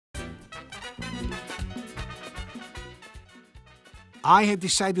I have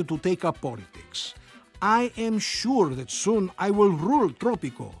decided to take up politics. I am sure that soon I will rule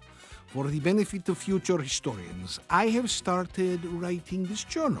Tropico. For the benefit of future historians, I have started writing this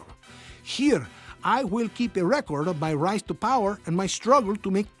journal. Here, I will keep a record of my rise to power and my struggle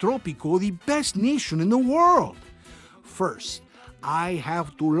to make Tropico the best nation in the world. First, I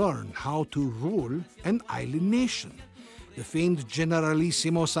have to learn how to rule an island nation. The famed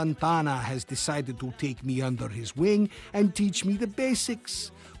Generalissimo Santana has decided to take me under his wing and teach me the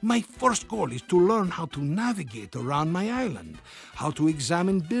basics. My first goal is to learn how to navigate around my island, how to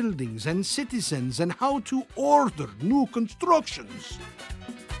examine buildings and citizens, and how to order new constructions.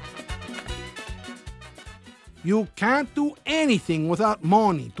 You can't do anything without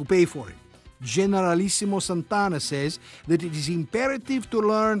money to pay for it. Generalissimo Santana says that it is imperative to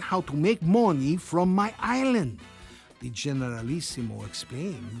learn how to make money from my island. The Generalissimo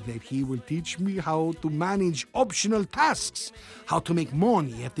explained that he will teach me how to manage optional tasks, how to make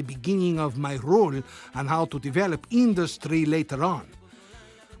money at the beginning of my role, and how to develop industry later on.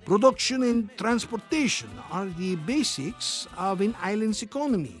 Production and transportation are the basics of an island's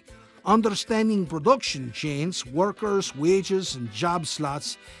economy. Understanding production chains, workers, wages, and job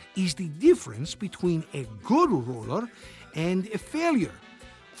slots is the difference between a good ruler and a failure.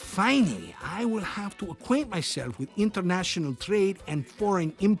 Finally, I will have to acquaint myself with international trade and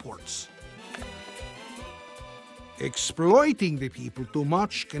foreign imports. Exploiting the people too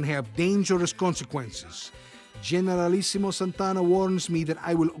much can have dangerous consequences. Generalissimo Santana warns me that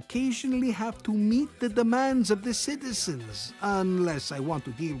I will occasionally have to meet the demands of the citizens, unless I want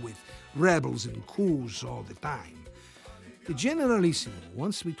to deal with rebels and coups all the time. The Generalissimo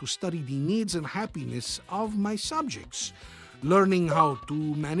wants me to study the needs and happiness of my subjects. Learning how to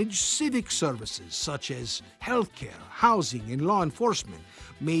manage civic services such as healthcare, housing, and law enforcement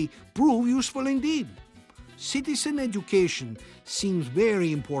may prove useful indeed. Citizen education seems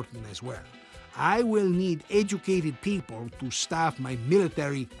very important as well. I will need educated people to staff my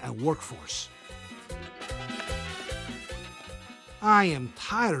military and workforce. I am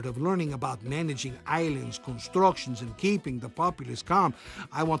tired of learning about managing islands, constructions, and keeping the populace calm.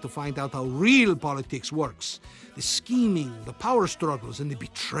 I want to find out how real politics works. The scheming, the power struggles, and the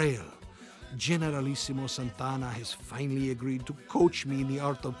betrayal. Generalissimo Santana has finally agreed to coach me in the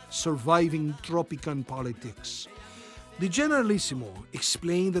art of surviving Tropican politics. The Generalissimo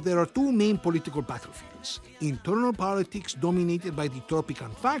explained that there are two main political battlefields: internal politics dominated by the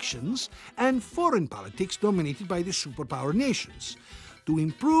Tropican factions and foreign politics dominated by the superpower nations. To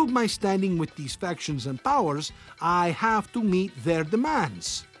improve my standing with these factions and powers, I have to meet their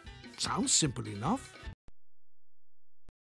demands. Sounds simple enough.